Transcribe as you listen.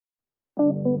The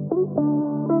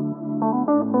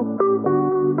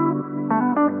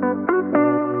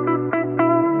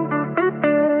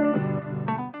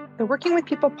Working with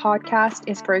People podcast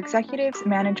is for executives,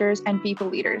 managers, and people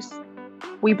leaders.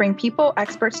 We bring people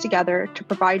experts together to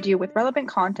provide you with relevant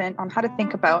content on how to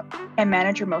think about and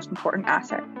manage your most important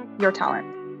asset, your talent.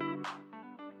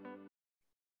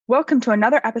 Welcome to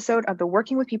another episode of the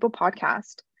Working with People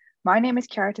podcast. My name is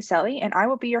Chiara Tiselli, and I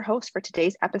will be your host for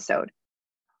today's episode.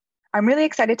 I'm really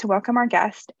excited to welcome our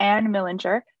guest, Anne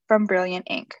Millinger from Brilliant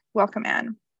Inc. Welcome,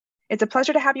 Anne. It's a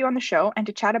pleasure to have you on the show and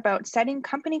to chat about setting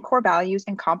company core values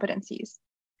and competencies.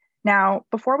 Now,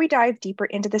 before we dive deeper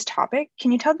into this topic,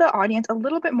 can you tell the audience a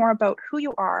little bit more about who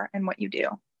you are and what you do?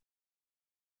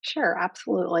 Sure,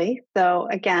 absolutely. So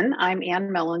again, I'm Anne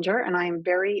Millinger, and I'm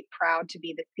very proud to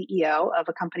be the CEO of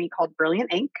a company called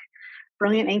Brilliant Inc.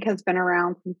 Brilliant Inc. has been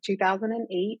around since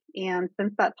 2008, and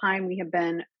since that time, we have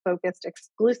been focused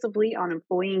exclusively on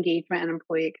employee engagement and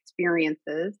employee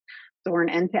experiences. So we're an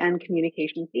end-to-end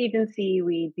communications agency.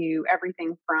 We do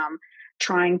everything from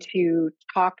trying to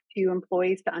talk to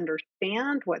employees to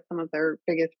understand what some of their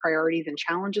biggest priorities and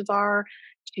challenges are,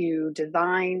 to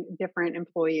design different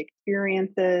employee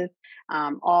experiences,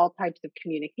 all types of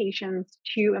communications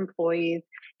to employees.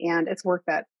 And it's work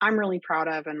that I'm really proud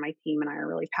of and my team and I are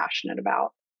really passionate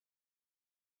about.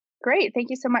 Great. Thank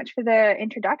you so much for the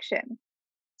introduction.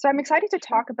 So I'm excited to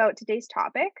talk about today's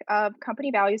topic of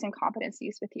company values and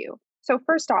competencies with you. So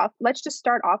first off, let's just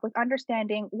start off with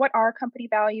understanding what are company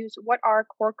values, what are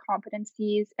core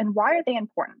competencies, and why are they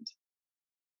important?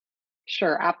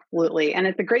 Sure, absolutely. And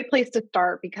it's a great place to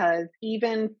start because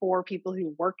even for people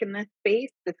who work in this space,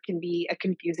 this can be a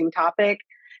confusing topic.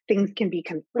 Things can be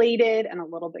conflated and a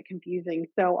little bit confusing.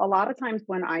 So, a lot of times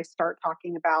when I start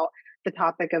talking about the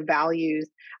topic of values,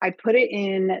 I put it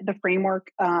in the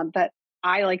framework that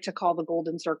I like to call the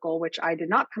golden circle, which I did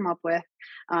not come up with.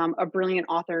 A brilliant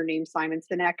author named Simon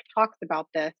Sinek talks about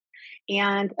this.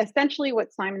 And essentially,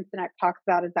 what Simon Sinek talks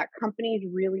about is that companies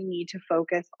really need to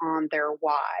focus on their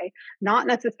why, not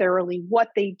necessarily what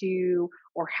they do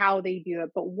or how they do it,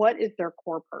 but what is their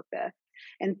core purpose.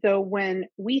 And so when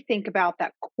we think about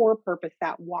that core purpose,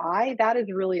 that why, that is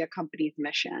really a company's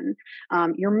mission.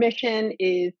 Your mission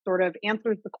is sort of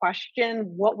answers the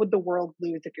question, what would the world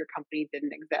lose if your company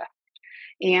didn't exist?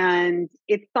 And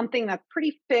it's something that's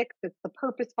pretty fixed. It's the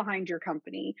purpose behind your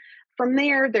company. From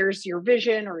there, there's your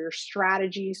vision or your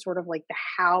strategy, sort of like the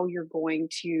how you're going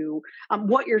to,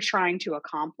 what you're trying to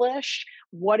accomplish.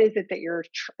 What is it that you're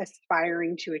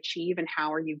aspiring to achieve and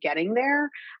how are you getting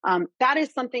there? That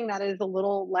is something that is a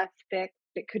little less fixed.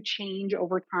 It could change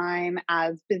over time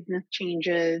as business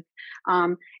changes.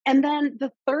 And then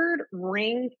the third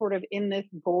ring, sort of in this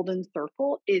golden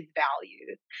circle, is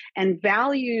values. And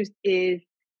values is,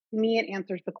 to me, it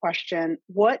answers the question,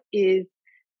 what is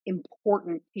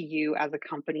important to you as a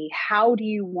company? How do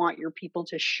you want your people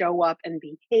to show up and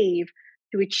behave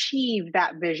to achieve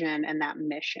that vision and that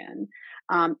mission?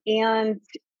 And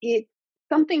it's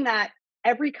something that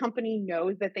every company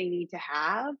knows that they need to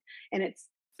have. And it's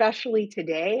especially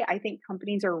today, I think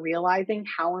companies are realizing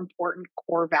how important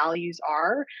core values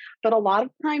are, but a lot of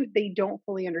times they don't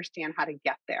fully understand how to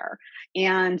get there.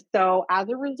 And so as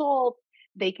a result,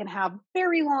 they can have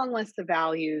very long lists of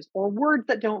values or words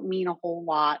that don't mean a whole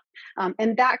lot.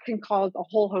 And that can cause a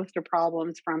whole host of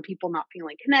problems, from people not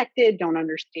feeling connected, don't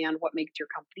understand what makes your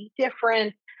company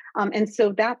different. And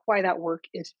so that's why that work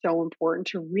is so important,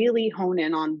 to really hone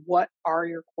in on what are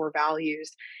your core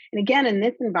values. And again, in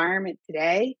this environment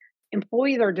today,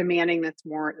 employees are demanding this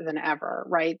more than ever,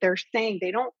 right? They're saying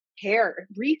they don't care.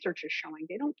 Research is showing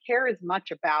they don't care as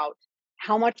much about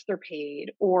how much they're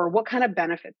paid or what kind of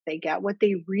benefits they get. What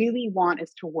they really want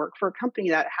is to work for a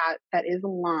company that is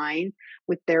aligned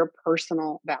with their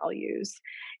personal values.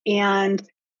 And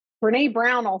Brene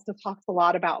Brown also talks a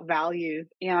lot about values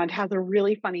and has a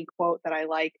really funny quote that I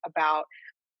like about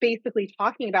basically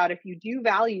talking about, if you do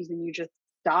values and you just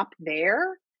stop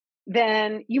there,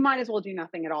 then you might as well do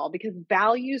nothing at all, because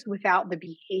values without the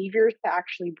behaviors to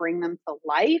actually bring them to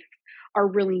life are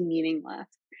really meaningless.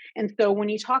 And so when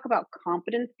you talk about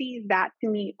competencies, that to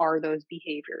me are those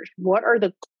behaviors. What are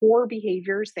the core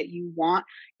behaviors that you want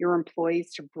your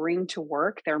employees to bring to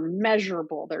work? They're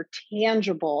measurable, they're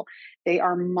tangible, they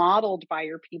are modeled by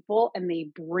your people, and they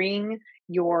bring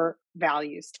your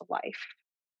values to life.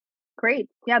 Great.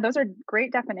 Yeah, those are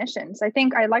great definitions. I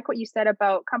think I like what you said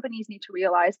about companies need to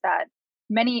realize that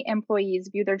many employees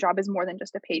view their job as more than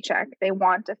just a paycheck. They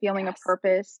want a feeling of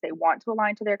purpose. They want to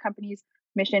align to their company's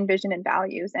mission, vision, and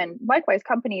values. And likewise,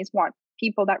 companies want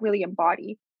people that really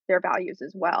embody their values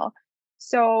as well.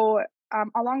 So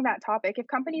along that topic, if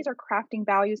companies are crafting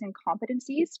values and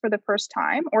competencies for the first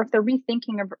time, or if they're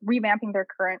rethinking or revamping their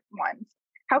current ones,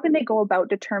 how can they go about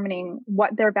determining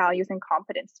what their values and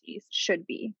competencies should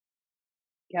be?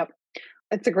 Yep.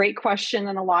 It's a great question.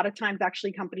 And a lot of times,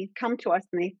 actually, companies come to us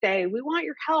and they say, we want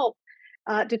your help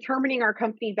determining our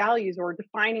company values or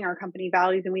defining our company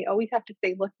values. And we always have to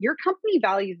say, look, your company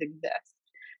values exist.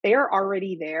 They are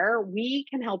already there. We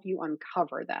can help you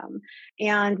uncover them.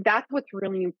 And that's what's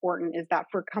really important is that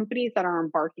for companies that are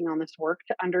embarking on this work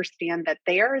to understand that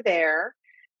they are there,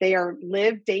 they are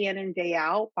lived day in and day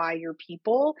out by your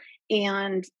people.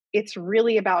 And it's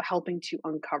really about helping to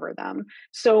uncover them.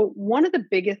 So, one of the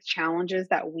biggest challenges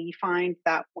that we find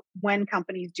that when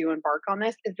companies do embark on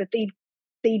this is that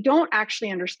they don't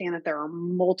actually understand that there are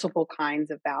multiple kinds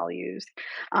of values.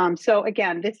 So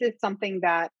again, this is something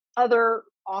that other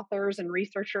authors and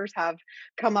researchers have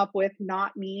come up with,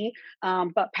 not me.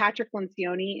 But Patrick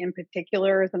Lencioni, in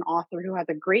particular, is an author who has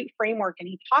a great framework, and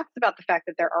he talks about the fact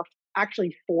that there are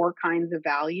actually four kinds of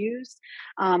values.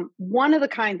 One of the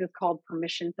kinds is called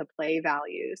permission to play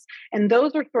values. And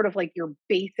those are sort of like your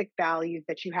basic values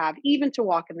that you have, even to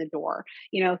walk in the door.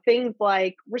 You know, things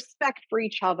like respect for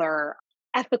each other,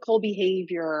 ethical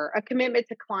behavior, a commitment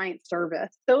to client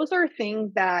service. Those are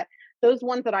things that those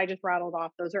ones that I just rattled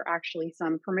off, those are actually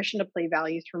some permission to play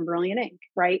values from Brilliant Inc.,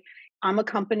 right?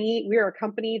 We are a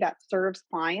company that serves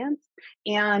clients,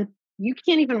 and you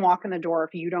can't even walk in the door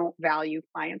if you don't value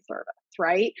client service,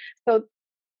 right? So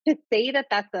to say that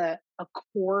that's a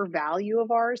core value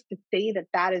of ours, to say that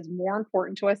that is more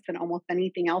important to us than almost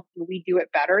anything else, and we do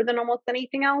it better than almost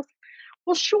anything else,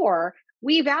 well, sure,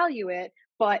 we value it,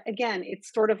 but again,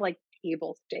 it's sort of like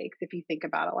table stakes if you think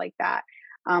about it like that.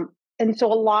 Um, and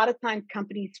so a lot of times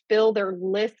companies fill their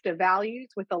list of values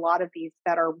with a lot of these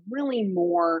that are really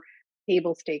more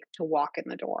table stakes to walk in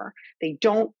the door. They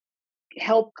don't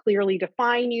help clearly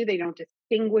define you, they don't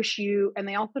distinguish you, and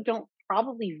they also don't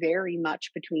probably vary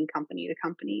much between company to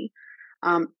company.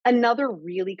 Another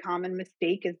really common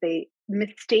mistake is they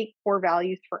mistake core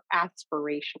values for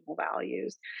aspirational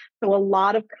values. So, a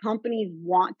lot of companies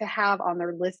want to have on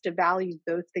their list of values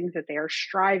those things that they are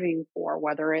striving for,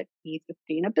 whether it be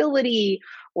sustainability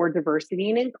or diversity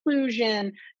and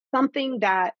inclusion, something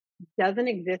that doesn't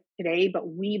exist today, but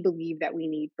we believe that we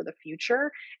need for the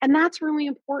future. And that's really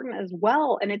important as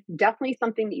well. And it's definitely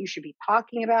something that you should be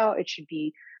talking about. It should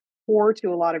be core to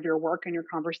a lot of your work and your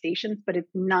conversations, but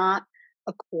it's not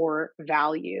a core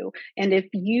value. And if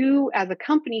you as a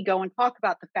company go and talk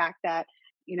about the fact that,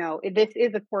 you know, this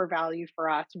is a core value for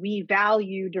us, we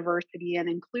value diversity and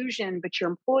inclusion, but your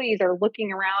employees are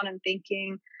looking around and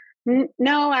thinking,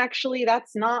 no, actually,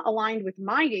 that's not aligned with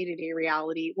my day to day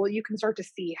reality. Well, you can start to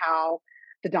see how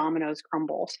the dominoes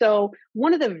crumble. So,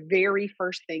 one of the very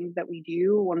first things that we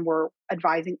do when we're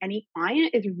advising any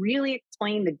client is really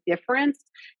explain the difference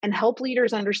and help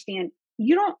leaders understand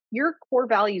your core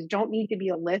values don't need to be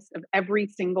a list of every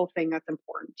single thing that's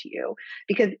important to you.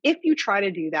 Because if you try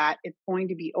to do that, it's going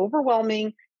to be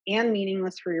overwhelming and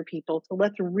meaningless for your people. So,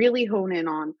 let's really hone in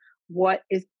on what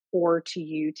is core to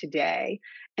you today.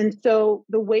 And so,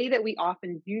 the way that we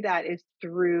often do that is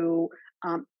through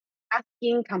um,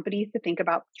 asking companies to think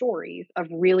about stories of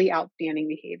really outstanding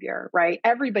behavior, right?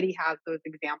 Everybody has those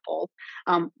examples.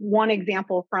 One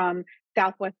example from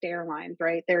Southwest Airlines,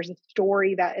 right? There's a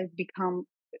story that has become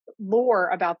lore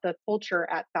about the culture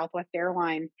at Southwest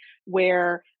Airlines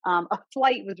where a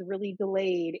flight was really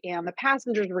delayed and the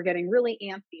passengers were getting really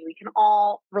antsy. We can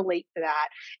all relate to that.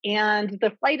 And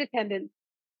the flight attendants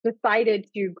decided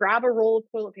to grab a roll of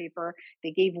toilet paper.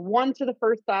 They gave one to the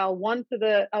first aisle, one to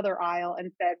the other aisle,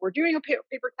 and said, "We're doing a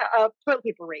toilet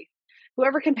paper race.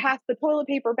 Whoever can pass the toilet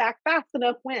paper back fast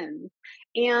enough wins."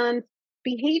 And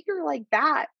behavior like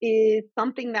that is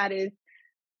something that is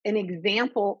an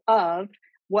example of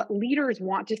what leaders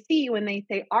want to see when they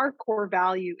say our core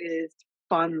value is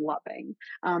fun loving.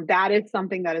 That is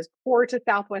something that is core to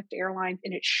Southwest Airlines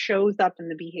and it shows up in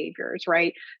the behaviors,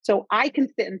 right? So I can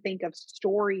sit and think of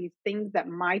stories, things that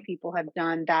my people have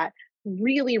done that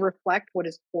really reflect what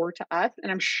is core to us. And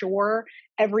I'm sure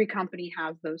every company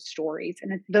has those stories.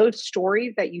 And it's those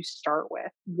stories that you start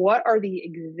with. What are the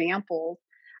examples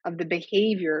of the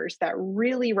behaviors that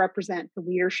really represent the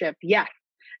leadership? Yes,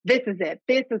 this is it.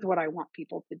 This is what I want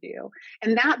people to do.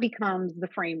 And that becomes the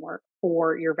framework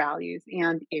for your values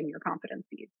and in your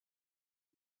competencies.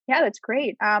 Yeah, that's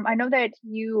great. I know that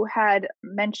you had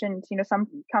mentioned, some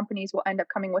companies will end up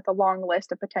coming with a long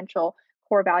list of potential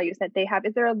core values that they have.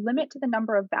 Is there a limit to the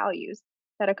number of values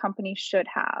that a company should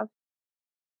have?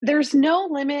 There's no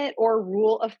limit or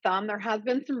rule of thumb. There has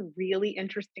been some really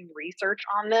interesting research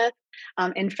on this.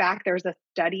 In fact, there's a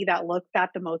study that looks at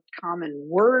the most common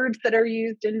words that are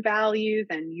used in values,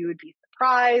 and you would be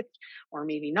surprised, or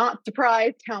maybe not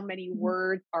surprised, how many Mhm.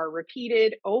 words are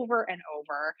repeated over and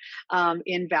over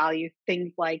in values.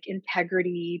 Things like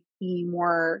integrity,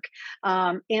 teamwork.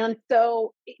 And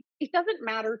so it doesn't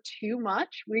matter too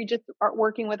much. We just are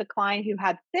working with a client who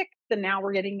had six, and now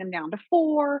we're getting them down to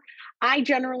four. I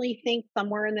generally think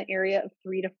somewhere in the area of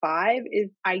 3 to 5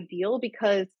 is ideal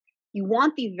because you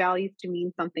want these values to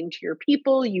mean something to your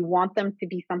people. You want them to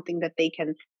be something that they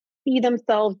can see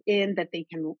themselves in, that they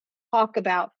can talk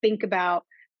about, think about,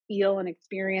 feel, and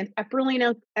experience.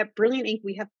 Brilliant Inc,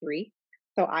 we have three.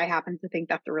 So I happen to think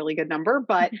that's a really good number,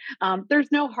 but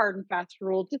there's no hard and fast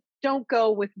rule. Just don't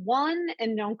go with one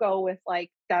and don't go with like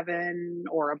seven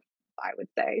or above, I would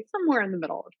say. Somewhere in the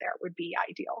middle of there would be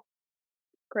ideal.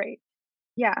 Great.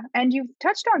 Yeah, and you've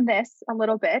touched on this a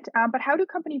little bit, but how do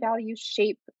company values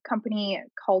shape company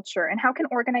culture, and how can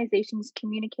organizations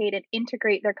communicate and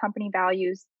integrate their company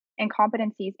values and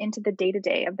competencies into the day to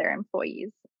day of their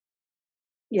employees?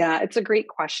 Yeah, it's a great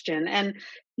question. And,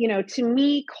 to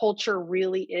me, culture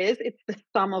really it's the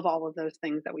sum of all of those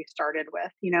things that we started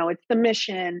with. It's the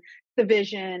mission, the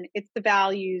vision, it's the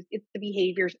values, it's the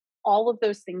behaviors. All of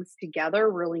those things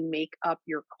together really make up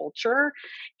your culture.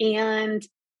 And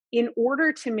in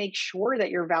order to make sure that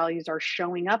your values are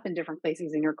showing up in different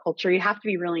places in your culture, you have to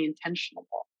be really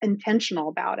intentional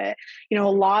about it. A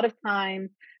lot of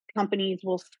times companies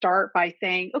will start by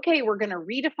saying, okay, we're going to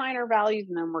redefine our values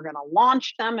and then we're going to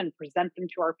launch them and present them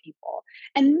to our people.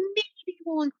 And maybe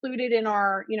we'll include it in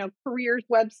our, careers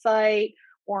website,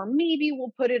 or maybe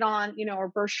we'll put it on, a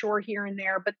brochure here and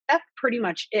there, but that's pretty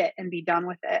much it and be done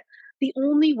with it. The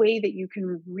only way that you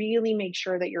can really make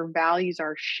sure that your values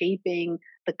are shaping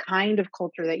the kind of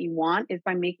culture that you want is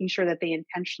by making sure that they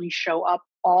intentionally show up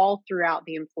all throughout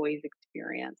the employee's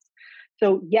experience.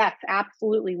 So, yes,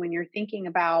 absolutely. When you're thinking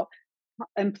about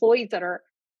employees that are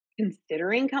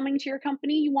considering coming to your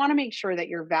company, you want to make sure that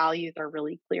your values are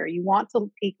really clear. You want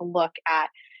to take a look at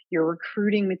your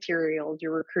recruiting materials,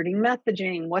 your recruiting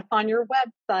messaging, what's on your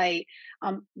website,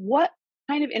 what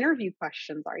kind of interview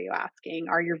questions are you asking?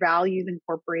 Are your values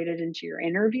incorporated into your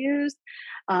interviews?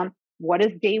 What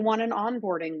does day one and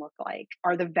onboarding look like?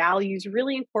 Are the values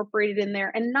really incorporated in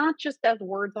there and not just as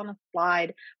words on a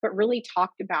slide, but really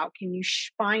talked about? Can you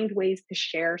find ways to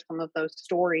share some of those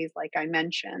stories, like I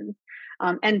mentioned?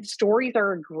 And stories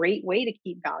are a great way to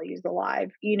keep values alive.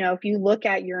 If you look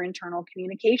at your internal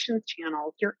communications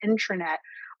channels, your intranet,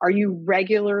 are you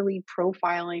regularly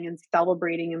profiling and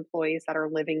celebrating employees that are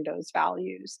living those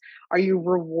values? Are you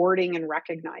rewarding and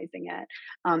recognizing it?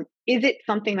 Is it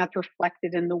something that's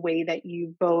reflected in the way that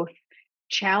you both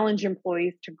challenge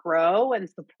employees to grow and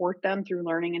support them through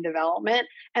learning and development,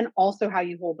 and also how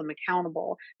you hold them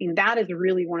accountable? I mean, that is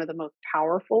really one of the most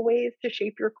powerful ways to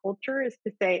shape your culture, is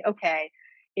to say, okay,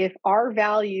 if our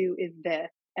value is this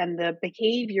and the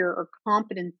behavior or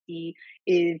competency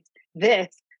is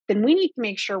this, then we need to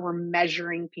make sure we're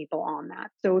measuring people on that.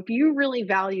 So if you really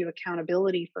value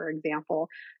accountability, for example,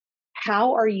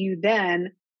 how are you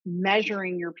then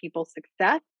measuring your people's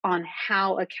success on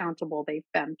how accountable they've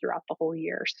been throughout the whole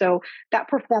year? So that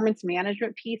performance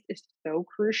management piece is so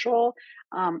crucial,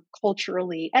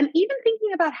 culturally, and even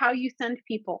thinking about how you send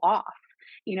people off.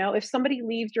 If somebody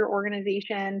leaves your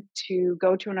organization to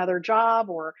go to another job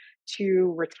or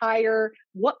to retire,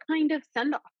 what kind of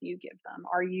send off do you give them?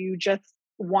 Are you just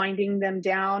winding them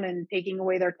down and taking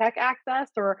away their tech access,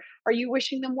 or are you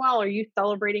wishing them well? Are you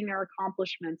celebrating their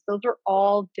accomplishments? Those are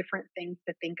all different things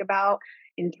to think about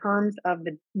in terms of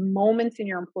the moments in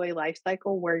your employee life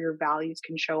cycle where your values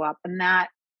can show up. And that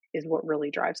is what really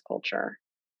drives culture.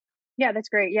 Yeah, that's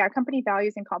great. Yeah, company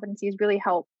values and competencies really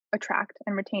help attract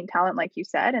and retain talent, like you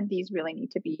said, and these really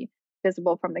need to be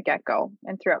visible from the get go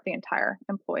and throughout the entire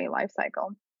employee life cycle.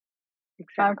 I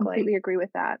Exactly. completely agree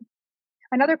with that.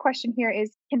 Another question here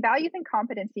is, can values and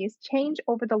competencies change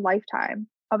over the lifetime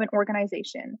of an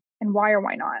organization, and why or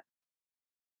why not?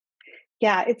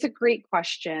 Yeah, it's a great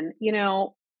question.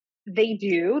 They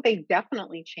do, they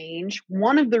definitely change.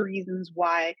 One of the reasons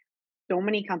why so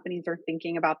many companies are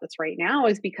thinking about this right now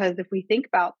is because if we think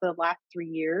about the last 3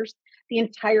 years, the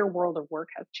entire world of work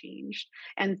has changed.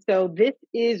 And so this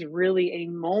is really a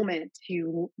moment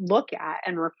to look at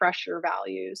and refresh your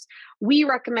values. We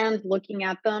recommend looking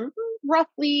at them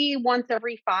roughly once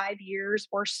every 5 years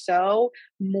or so,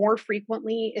 more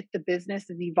frequently if the business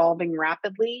is evolving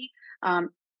rapidly. Um,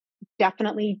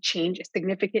 Definitely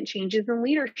significant changes in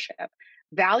leadership.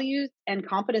 values and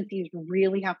competencies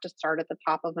really have to start at the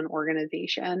top of an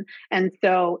organization. And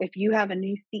so, if you have a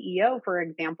new CEO, for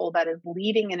example, that is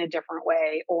leading in a different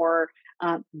way or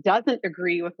doesn't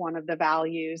agree with one of the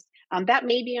values, that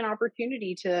may be an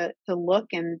opportunity to look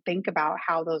and think about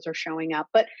how those are showing up.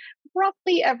 But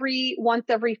roughly every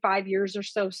 5 years or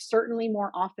so, certainly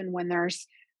more often when there's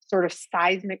sort of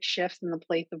seismic shifts in the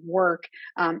place of work,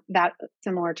 that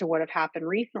similar to what have happened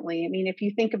recently. I mean, if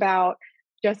you think about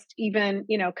just even,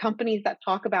 companies that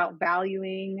talk about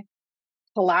valuing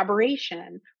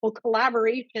collaboration. Well,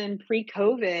 collaboration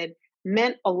pre-COVID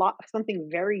meant a lot something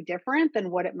very different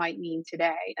than what it might mean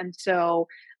today. And so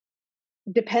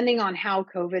depending on how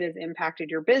COVID has impacted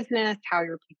your business, how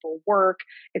your people work,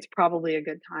 it's probably a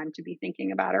good time to be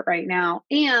thinking about it right now.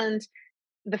 And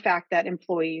the fact that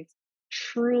employees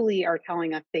truly are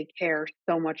telling us they care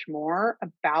so much more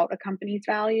about a company's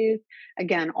values.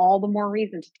 Again, all the more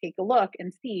reason to take a look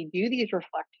and see, do these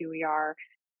reflect who we are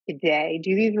today?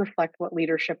 Do these reflect what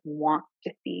leadership wants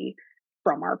to see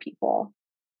from our people?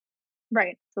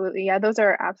 Right. Absolutely. Yeah, those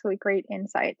are absolutely great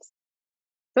insights.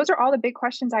 Those are all the big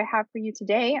questions I have for you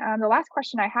today. The last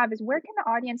question I have is, where can the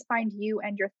audience find you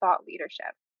and your thought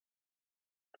leadership?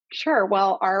 Sure.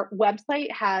 Well, our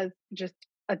website has just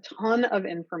a ton of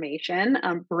information,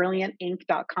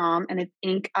 brilliantinc.com, and it's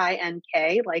ink,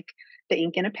 INK, like the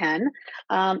ink in a pen.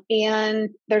 And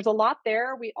there's a lot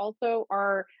there. We also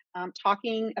are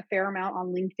talking a fair amount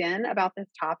on LinkedIn about this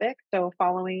topic. So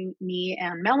following me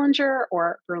and Mellinger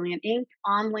or Brilliant Inc.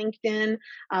 on LinkedIn.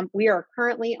 We are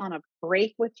currently on a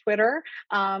break with Twitter,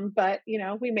 but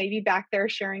we may be back there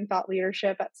sharing thought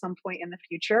leadership at some point in the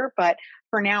future. But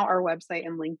for now, our website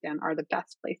and LinkedIn are the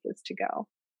best places to go.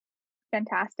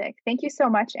 Fantastic. Thank you so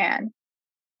much, Anne.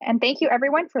 And thank you,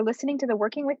 everyone, for listening to the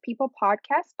Working with People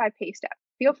podcast by Paystep.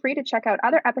 Feel free to check out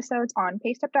other episodes on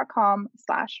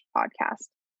paystep.com/podcast.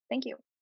 Thank you.